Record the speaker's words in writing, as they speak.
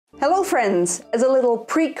Hello friends! As a little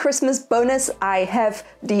pre-Christmas bonus, I have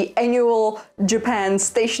the annual Japan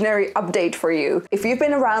stationery update for you. If you've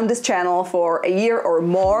been around this channel for a year or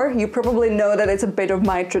more, you probably know that it's a bit of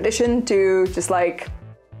my tradition to just like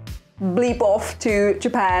bleep off to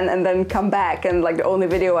Japan and then come back, and like the only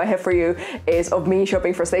video I have for you is of me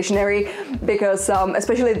shopping for stationery, because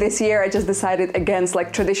especially this year I just decided against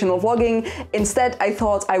like traditional vlogging. Instead, I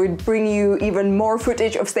thought I would bring you even more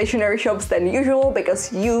footage of stationery shops than usual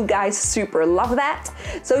because you guys super love that.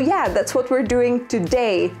 So yeah, that's what we're doing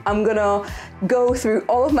today. I'm gonna go through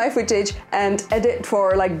all of my footage and edit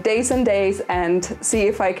for like days and days and see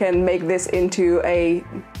if I can make this into a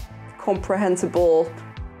comprehensible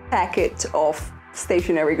packet of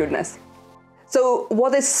stationery goodness. So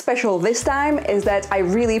what is special this time is that I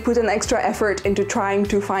really put an extra effort into trying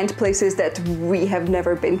to find places that we have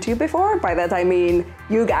never been to before. By that I mean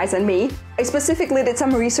you guys and me. I specifically did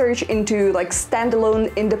some research into like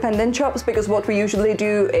standalone independent shops, because what we usually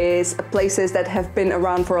do is places that have been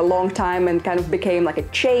around for a long time and kind of became like a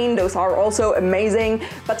chain. Those are also amazing.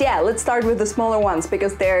 But yeah, let's start with the smaller ones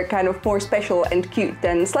because they're kind of more special and cute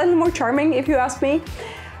and slightly more charming if you ask me.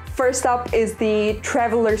 First up is the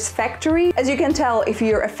Traveler's Factory. As you can tell, if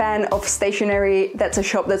you're a fan of stationery, that's a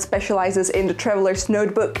shop that specializes in the traveler's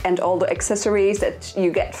notebook and all the accessories that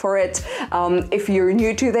you get for it. If you're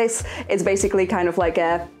new to this, it's basically kind of like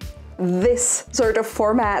this sort of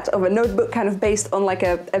format of a notebook, kind of based on like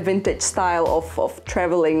a vintage style of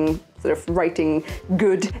traveling sort of writing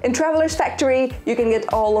good. In Traveler's Factory, you can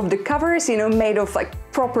get all of the covers, you know, made of like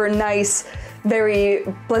proper nice, very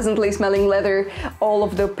pleasantly smelling leather, all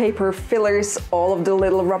of the paper fillers, all of the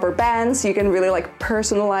little rubber bands. You can really like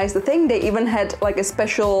personalize the thing. They even had like a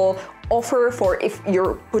special offer for if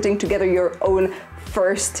you're putting together your own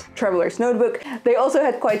first traveler's notebook. They also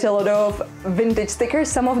had quite a lot of vintage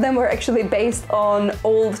stickers. Some of them were actually based on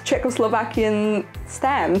old Czechoslovakian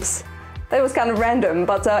stamps. That was kind of random,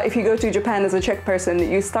 but if you go to Japan as a Czech person,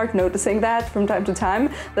 you start noticing that from time to time,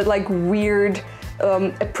 that like weird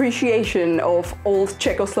appreciation of old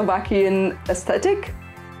Czechoslovakian aesthetic.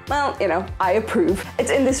 Well, you know, I approve.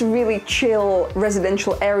 It's in this really chill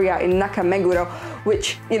residential area in Nakameguro,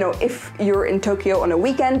 which, you know, if you're in Tokyo on a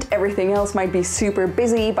weekend, everything else might be super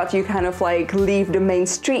busy, but you kind of like leave the main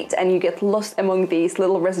street and you get lost among these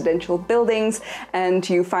little residential buildings and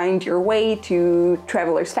you find your way to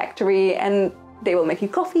Traveler's Factory, and they will make you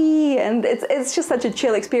coffee, and it's just such a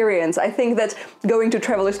chill experience. I think that going to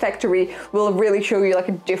Traveler's Factory will really show you like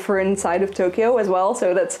a different side of Tokyo as well,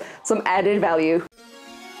 so that's some added value.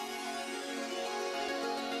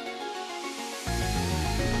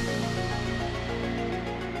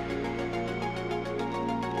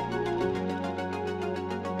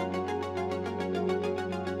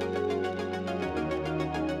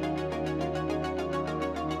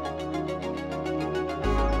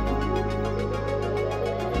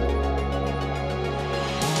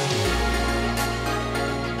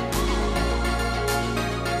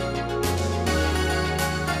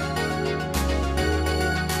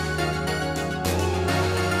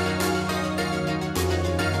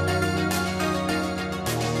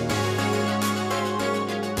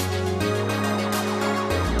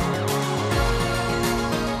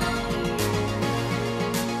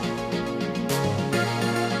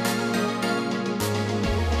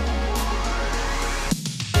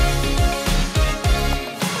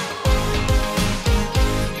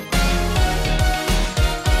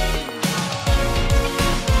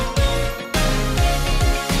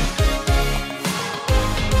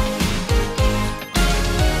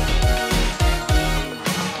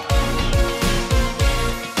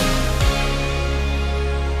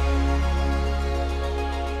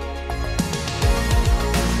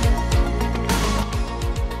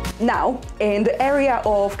 Now, in the area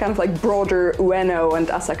of kind of like broader Ueno and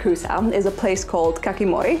Asakusa is a place called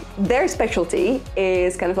Kakimoi. Their specialty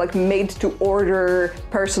is kind of like made to order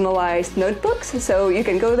personalized notebooks. So you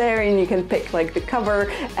can go there and you can pick like the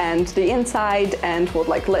cover and the inside and what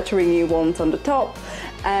like lettering you want on the top.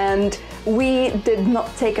 And we did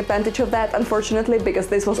not take advantage of that, unfortunately, because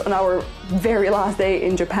this was on our very last day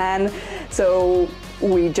in Japan. So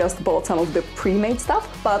we just bought some of the pre-made stuff,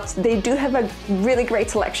 but they do have a really great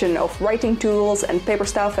selection of writing tools and paper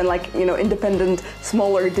stuff and like, you know, independent,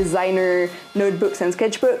 smaller designer notebooks and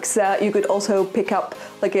sketchbooks. You could also pick up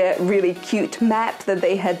like a really cute map that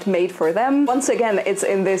they had made for them. Once again, it's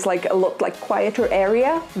in this like a lot like quieter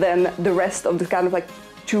area than the rest of the kind of like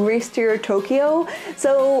touristier Tokyo.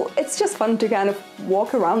 So it's just fun to kind of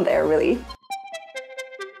walk around there, really.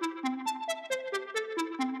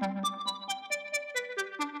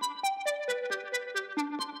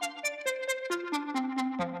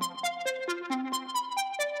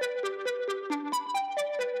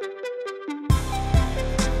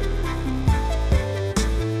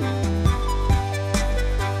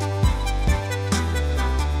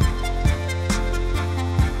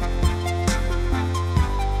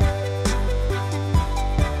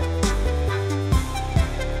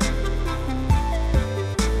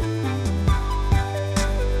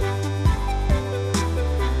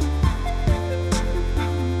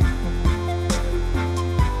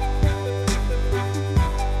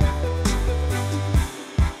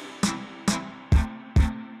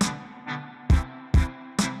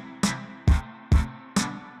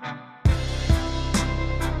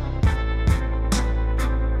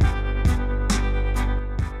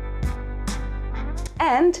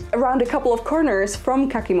 And around a couple of corners from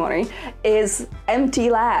Kakimori is Empty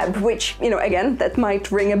Lab, which, you know, again, that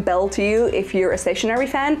might ring a bell to you if you're a stationery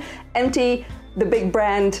fan. Empty, the big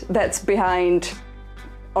brand that's behind,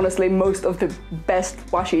 honestly, most of the best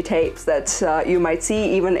washi tapes that you might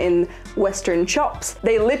see even in Western shops.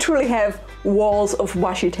 They literally have walls of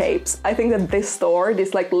washi tapes. I think that this store,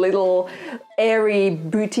 this like little airy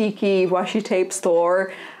boutique-y washi tape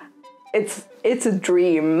store, it's a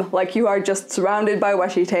dream. Like, you are just surrounded by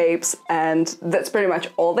washi tapes, and that's pretty much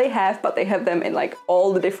all they have, but they have them in like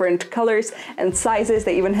all the different colors and sizes.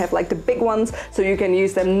 They even have like the big ones, so you can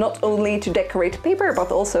use them not only to decorate paper,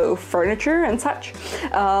 but also furniture and such.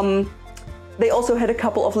 They also had a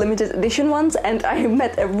couple of limited edition ones, and I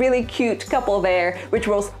met a really cute couple there, which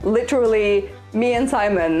was literally me and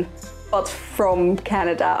Simon, but from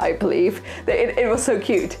Canada, I believe. It was so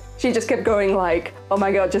cute. She just kept going like, oh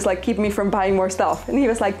my god, just like keep me from buying more stuff. And he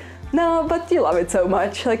was like, no, but you love it so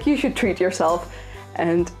much, like you should treat yourself.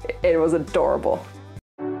 And it was adorable.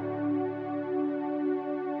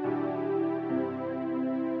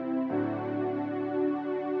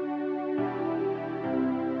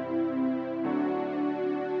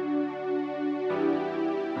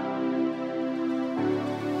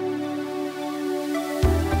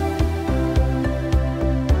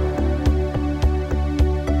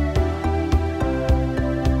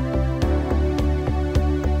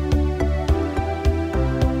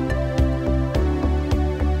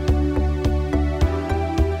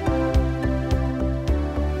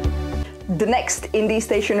 The next indie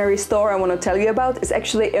stationery store I want to tell you about is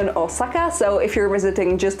actually in Osaka, so if you're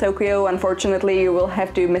visiting just Tokyo, unfortunately you will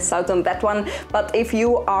have to miss out on that one, but if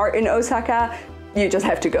you are in Osaka, you just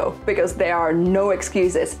have to go, because there are no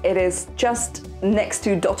excuses. It is just next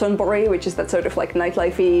to Dotonbori, which is that sort of like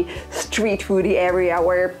nightlife-y, street foodie area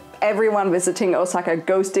where everyone visiting Osaka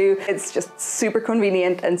goes to. It's just super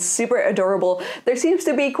convenient and super adorable. There seems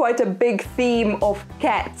to be quite a big theme of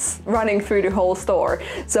cats running through the whole store.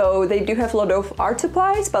 So they do have a lot of art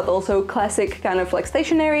supplies, but also classic kind of like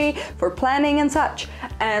stationery for planning and such.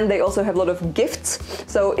 And they also have a lot of gifts.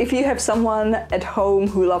 So if you have someone at home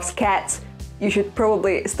who loves cats, you should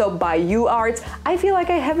probably stop by UArts. I feel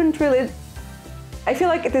like I feel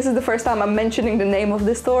like this is the first time I'm mentioning the name of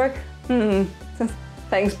this store.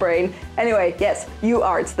 Thanks, brain. Anyway, yes,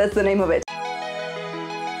 UArts, that's the name of it.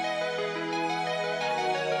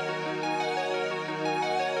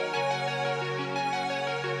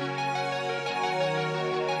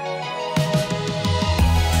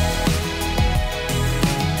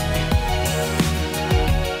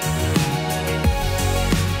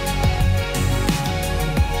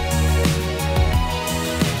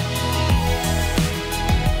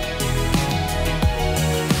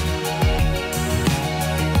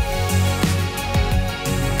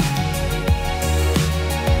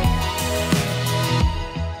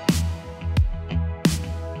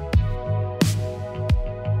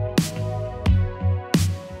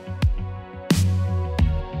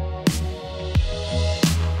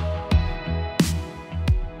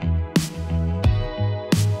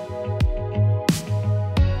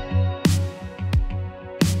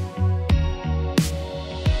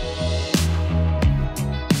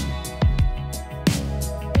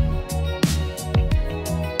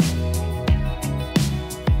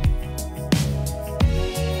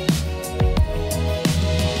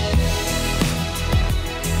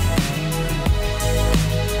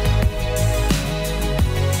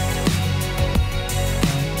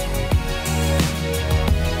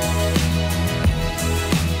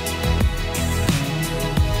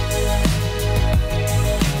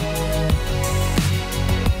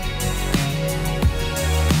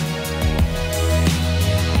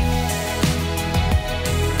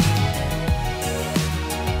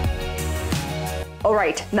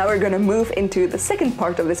 Alright, now we're gonna move into the second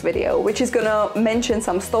part of this video, which is gonna mention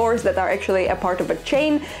some stores that are actually a part of a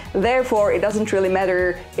chain. Therefore, it doesn't really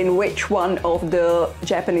matter in which one of the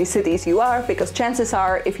Japanese cities you are, because chances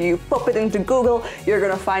are, if you pop it into Google, you're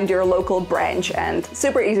gonna find your local branch, and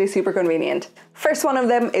super easy, super convenient. First one of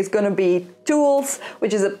them is gonna be Tools,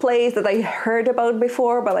 which is a place that I heard about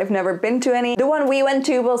before, but I've never been to any. The one we went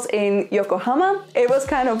to was in Yokohama. It was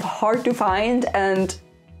kind of hard to find, and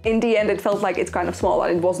in the end it felt like it's kind of small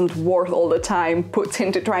and it wasn't worth all the time put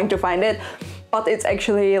into trying to find it. But it's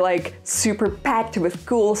actually like super packed with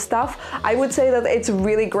cool stuff. I would say that it's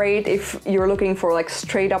really great if you're looking for like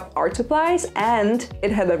straight up art supplies, and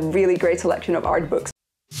it had a really great selection of art books.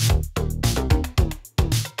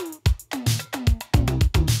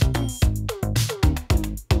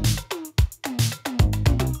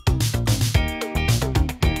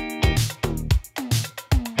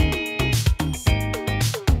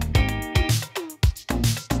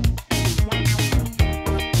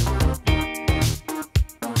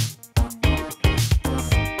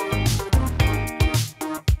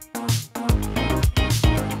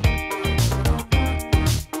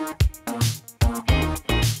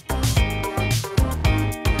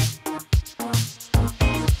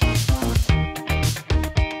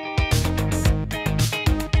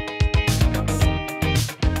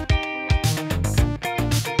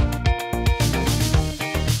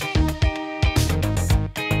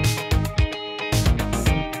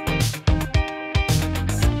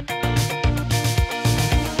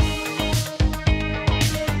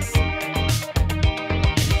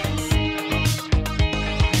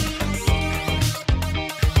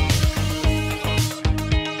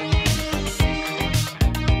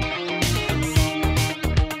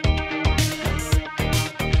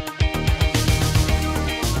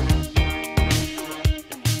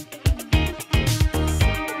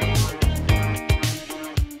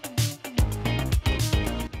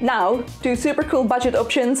 Now, to super cool budget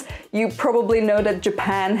options, you probably know that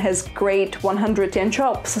Japan has great 100 yen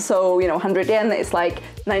shops. So, 100 yen is like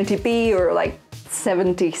 90p or like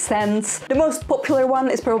 70 cents. The most popular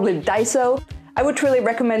one is probably Daiso. I would really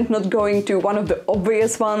recommend not going to one of the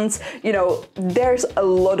obvious ones. There's a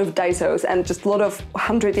lot of Daisos and just a lot of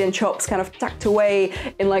 100 yen shops kind of tucked away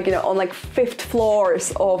in like, on like 5th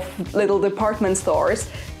floors of little department stores.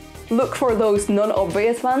 Look for those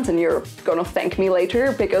non-obvious ones and you're gonna thank me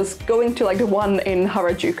later, because going to like the one in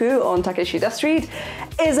Harajuku on Takeshita Street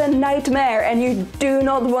is a nightmare and you do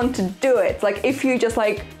not want to do it. Like if you just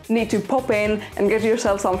like need to pop in and get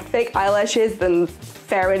yourself some fake eyelashes, then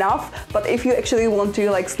fair enough. But if you actually want to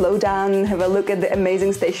like slow down, have a look at the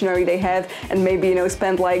amazing stationery they have and maybe,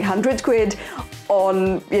 spend like 100 quid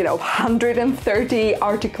on, 130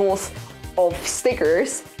 articles of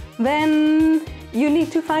stickers, then you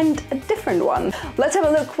need to find a different one. Let's have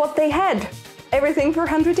a look what they had. Everything for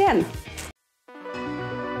 100 yen.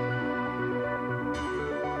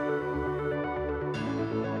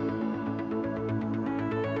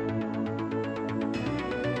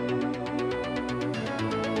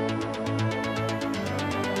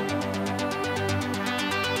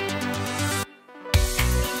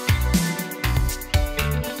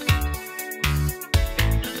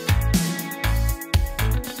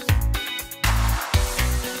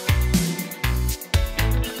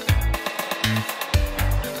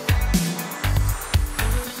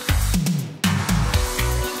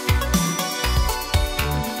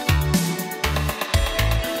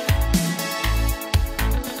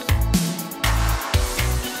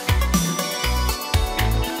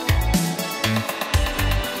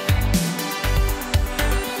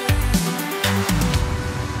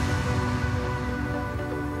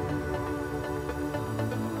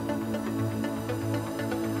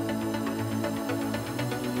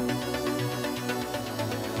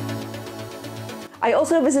 I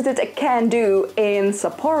also visited a can-do in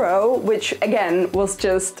Sapporo, which again was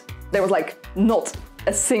just, there was like not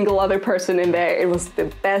a single other person in there. It was the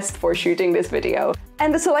best for shooting this video.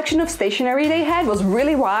 And the selection of stationery they had was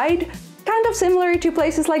really wide, kind of similar to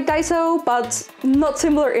places like Daiso, but not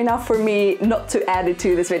similar enough for me not to add it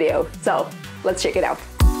to this video. So let's check it out.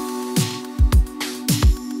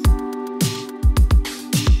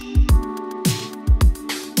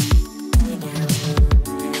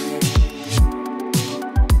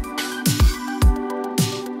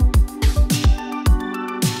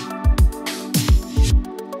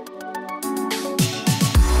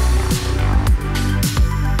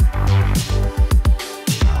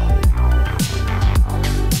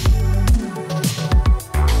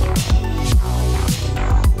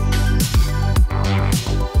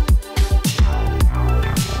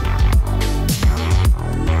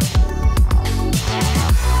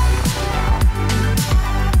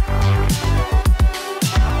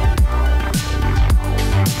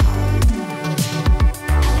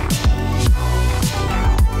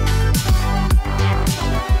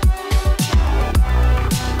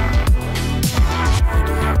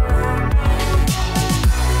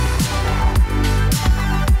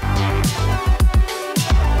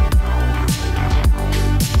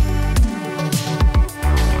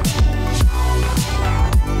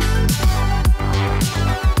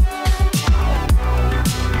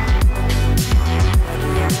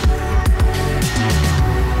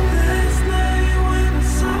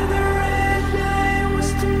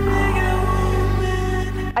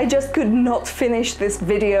 I just could not finish this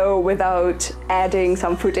video without adding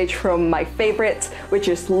some footage from my favorites, which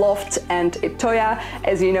is Loft and Itoya.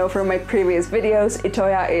 As you know from my previous videos,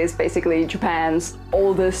 Itoya is basically Japan's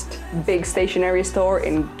oldest big stationery store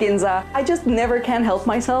in Ginza. I just never can help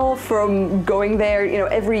myself from going there,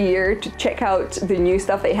 every year to check out the new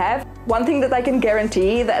stuff they have. One thing that I can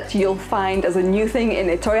guarantee that you'll find as a new thing in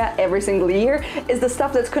Itoya every single year is the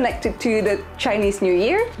stuff that's connected to the Chinese New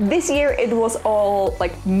Year. This year it was all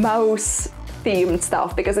like mouse themed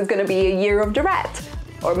stuff because it's gonna be a year of the rat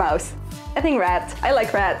or mouse. I think rat. I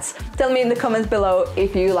like rats. Tell me in the comments below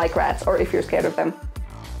if you like rats or if you're scared of them.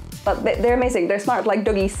 But they're amazing, they're smart like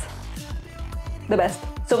doggies. The best.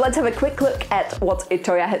 So let's have a quick look at what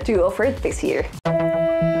Itoya had to offer this year.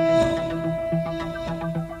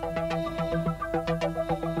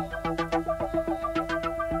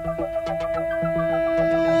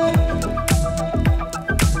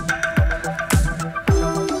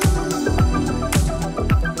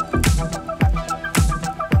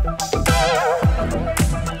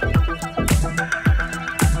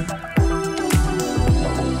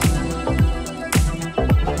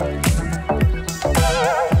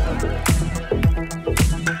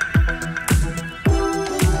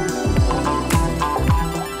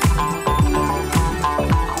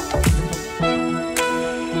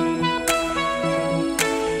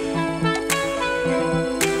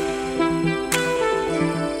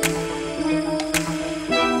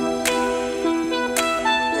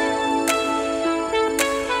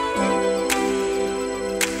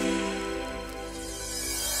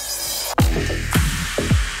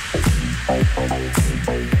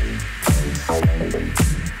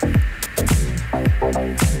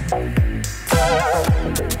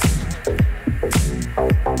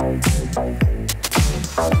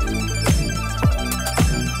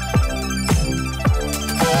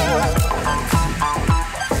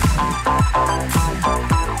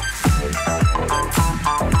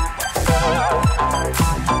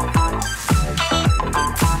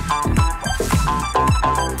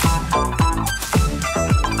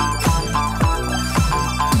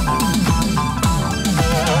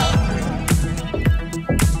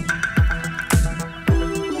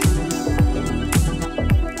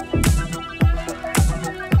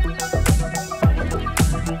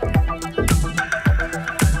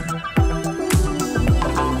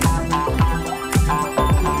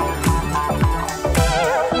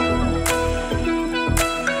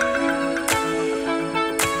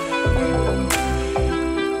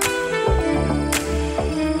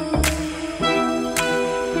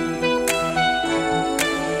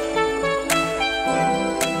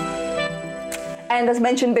 And as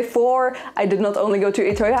mentioned before, I did not only go to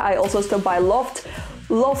Itoya, I also stopped by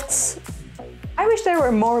Lofts. I wish there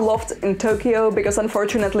were more lofts in Tokyo, because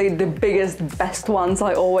unfortunately the biggest, best ones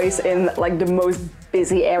are always in like the most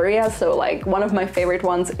busy areas. So like one of my favorite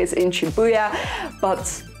ones is in Shibuya,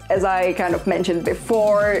 but as I kind of mentioned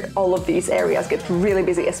before, all of these areas get really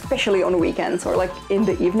busy, especially on weekends or like in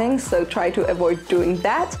the evenings, so try to avoid doing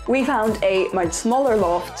that. We found a much smaller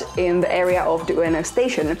loft in the area of the Ueno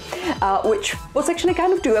station, which was actually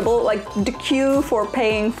kind of doable. Like the queue for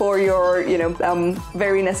paying for your,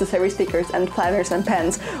 very necessary stickers and planners and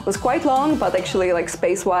pens was quite long, but actually like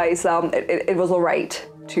space-wise, it was alright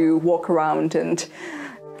to walk around and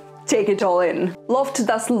take it all in. Loft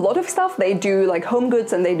does a lot of stuff. They do like home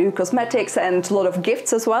goods and they do cosmetics and a lot of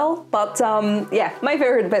gifts as well. But yeah, my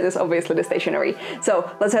favorite bit is obviously the stationery. So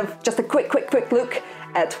let's have just a quick look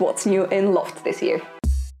at what's new in Loft this year.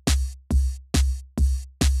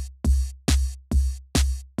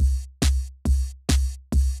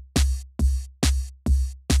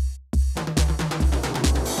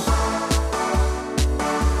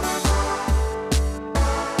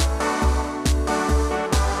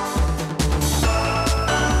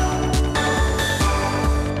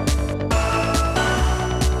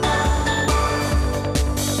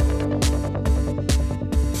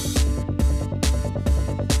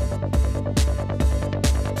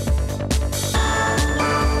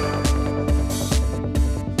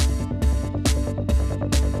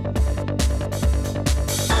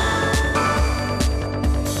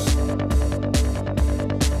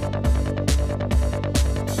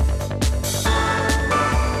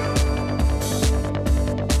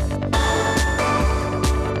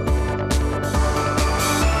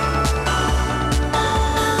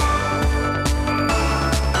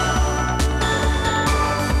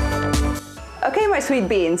 Okay, my sweet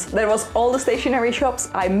beans, that was all the stationery shops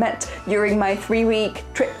I met during my 3-week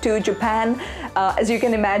trip to Japan. As you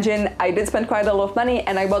can imagine, I did spend quite a lot of money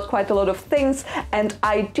and I bought quite a lot of things, and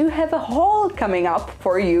I do have a haul coming up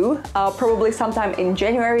for you, probably sometime in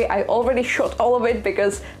January. I already shot all of it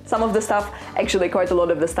because some of the stuff, actually quite a lot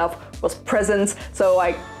of the stuff, was presents, so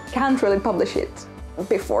I can't really publish it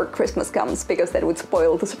before Christmas comes because that would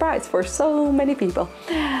spoil the surprise for so many people.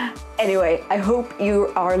 Anyway, I hope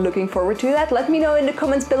you are looking forward to that. Let me know in the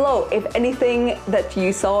comments below if anything that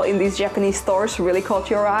you saw in these Japanese stores really caught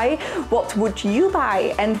your eye. What would you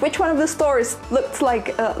buy, and which one of the stores looked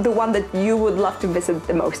like the one that you would love to visit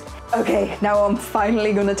the most? Okay, now I'm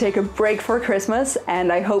finally gonna take a break for Christmas,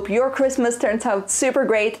 and I hope your Christmas turns out super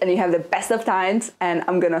great and you have the best of times, and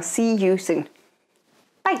I'm gonna see you soon.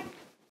 Bye!